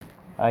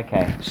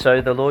Okay,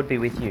 so the Lord be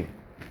with you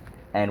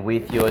and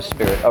with your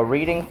spirit. A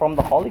reading from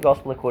the Holy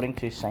Gospel according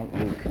to St.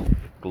 Luke.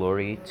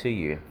 Glory to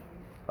you,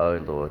 O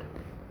Lord.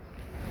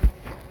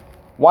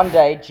 One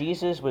day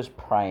Jesus was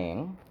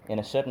praying in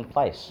a certain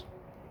place.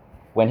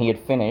 When he had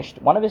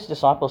finished, one of his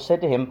disciples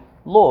said to him,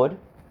 "Lord,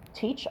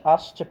 teach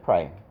us to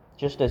pray,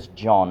 just as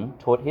John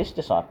taught his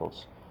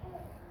disciples."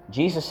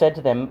 Jesus said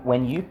to them,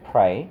 "When you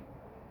pray,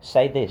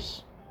 say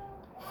this: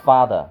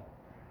 Father,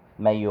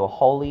 may your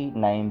holy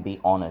name be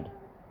honored.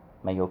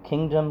 May your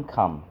kingdom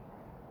come.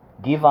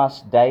 Give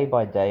us day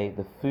by day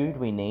the food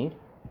we need.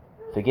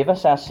 Forgive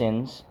us our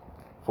sins,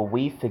 for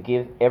we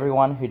forgive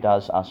everyone who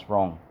does us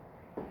wrong.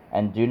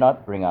 And do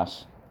not bring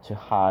us to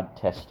hard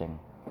testing."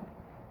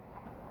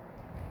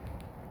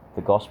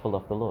 The Gospel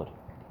of the Lord.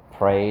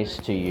 Praise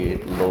to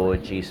you,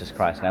 Lord Jesus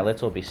Christ. Now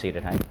let's all be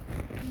seated, hey?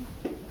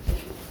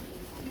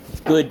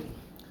 Good.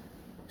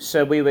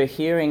 So we were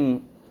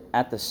hearing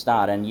at the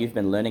start, and you've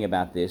been learning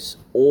about this,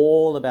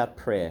 all about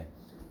prayer.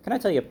 Can I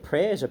tell you,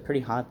 prayer is a pretty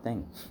hard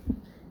thing.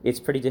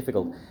 It's pretty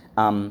difficult.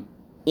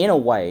 In a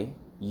way,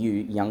 you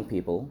young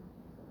people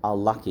are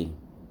lucky.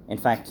 In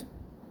fact,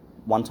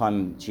 one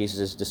time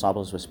Jesus'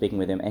 disciples were speaking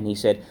with him, and he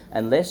said,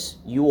 unless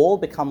you all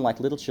become like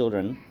little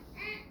children,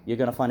 you're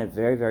going to find it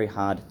very, very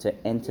hard to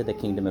enter the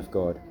kingdom of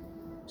God.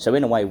 So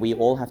in a way, we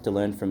all have to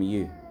learn from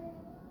you.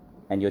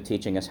 And you're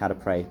teaching us how to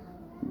pray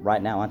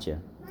right now, aren't you?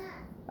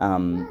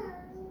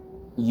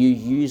 You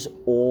use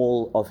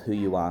all of who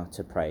you are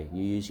to pray.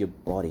 You use your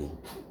body.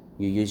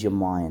 You use your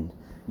mind.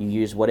 You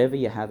use whatever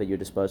you have at your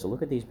disposal.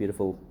 Look at these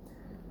beautiful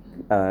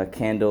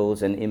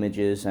candles and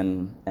images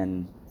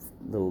and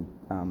little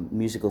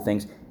musical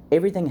things.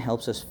 Everything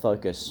helps us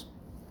focus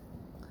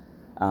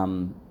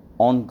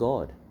on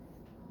God.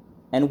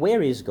 And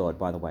where is God,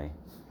 by the way?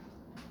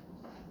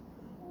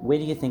 Where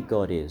do you think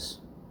God is?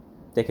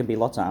 There can be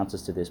lots of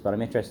answers to this, but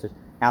I'm interested.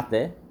 Out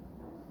there?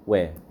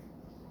 Where?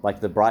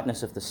 Like the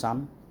brightness of the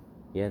sun?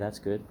 Yeah, that's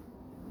good.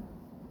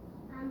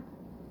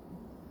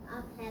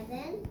 Up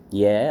heaven.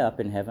 Yeah, up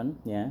in heaven,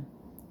 yeah.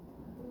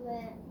 We're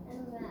up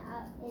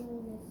in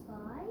the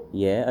sky.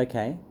 Yeah,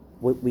 okay.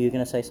 Were you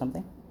going to say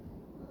something?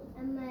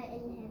 And we're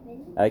in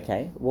heaven.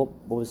 Okay. What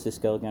was this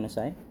girl going to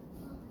say?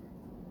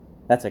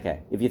 That's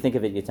okay. If you think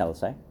of it, you tell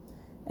us, eh?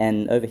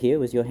 And over here,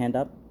 was your hand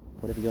up?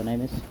 Whatever your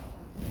name is.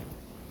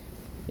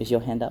 Is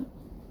your hand up?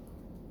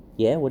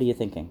 Yeah, what are you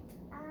thinking?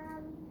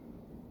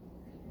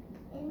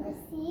 In the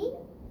sea.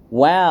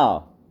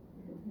 Wow.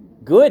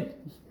 Good.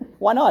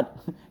 Why not?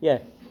 Yeah.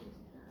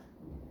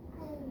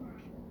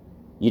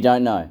 You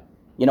don't know.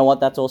 You know what?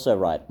 That's also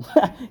right.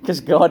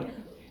 Because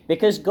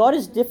God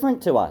is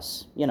different to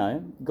us. You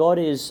know, God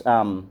is,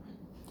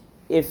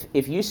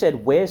 if you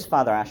said, where's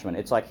Father Ashman?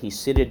 It's like he's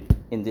seated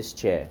in this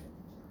chair.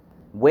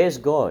 Where's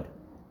God?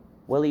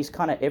 Well, he's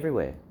kind of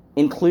everywhere,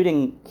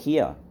 including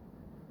here.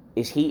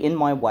 Is he in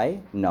my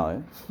way?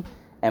 No.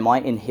 Am I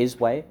in his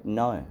way?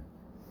 No.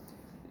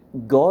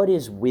 God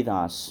is with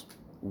us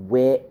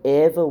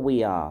wherever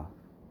we are.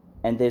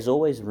 And there's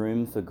always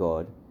room for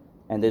God.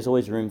 And there's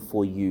always room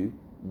for you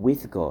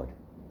with God.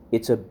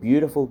 It's a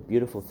beautiful,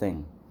 beautiful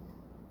thing.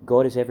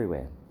 God is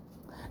everywhere.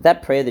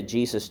 That prayer that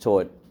Jesus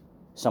taught,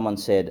 someone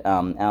said,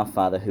 our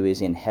Father who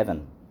is in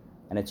heaven.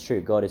 And it's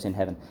true, God is in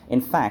heaven.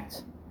 In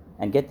fact,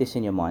 and get this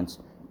in your minds,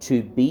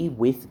 to be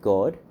with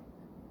God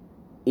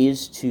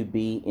is to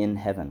be in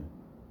heaven.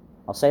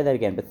 I'll say that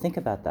again, but think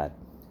about that.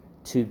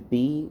 To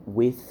be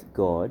with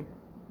God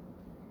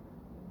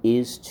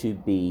is to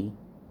be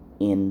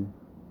in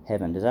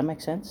heaven. Does that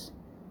make sense?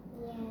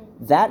 Yeah.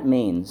 That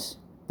means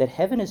that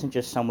heaven isn't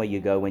just somewhere you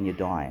go when you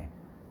die.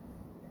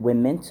 We're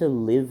meant to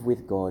live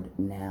with God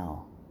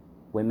now.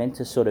 We're meant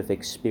to sort of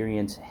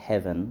experience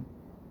heaven,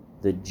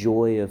 the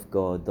joy of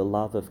God, the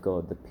love of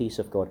God, the peace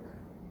of God,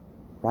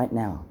 right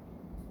now.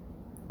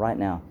 Right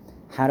now.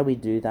 How do we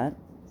do that?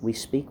 We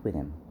speak with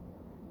him.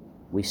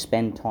 We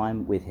spend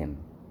time with him.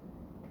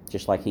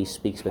 Just like he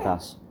speaks with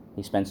us.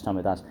 He spends time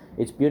with us.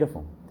 It's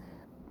beautiful.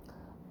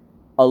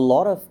 A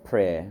lot of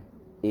prayer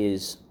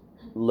is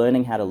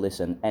learning how to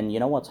listen. And you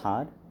know what's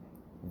hard?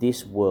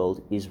 This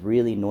world is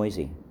really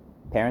noisy.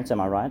 Parents,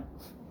 am I right?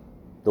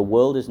 The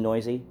world is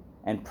noisy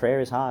and prayer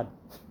is hard.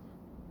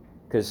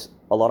 Because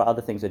a lot of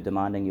other things are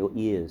demanding your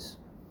ears.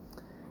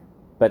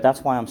 But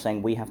that's why I'm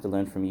saying we have to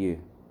learn from you.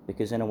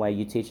 Because in a way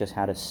you teach us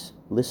how to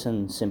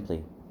listen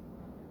simply.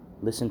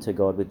 Listen to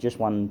God with just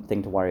one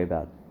thing to worry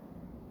about.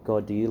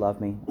 God, do you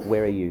love me?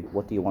 Where are you?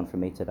 What do you want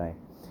from me today?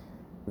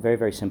 Very,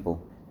 very simple.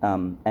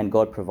 And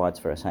God provides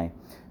for us, hey?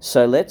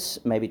 So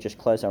let's maybe just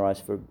close our eyes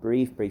for a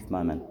brief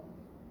moment.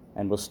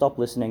 And we'll stop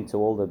listening to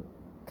all the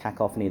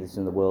cacophony that's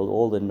in the world,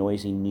 all the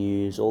noisy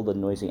news, all the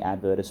noisy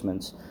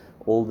advertisements,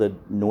 all the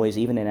noise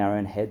even in our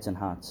own heads and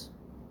hearts.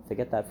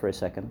 Forget that for a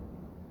second.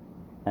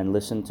 And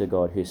listen to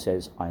God who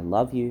says, I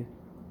love you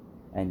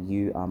and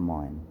you are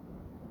mine.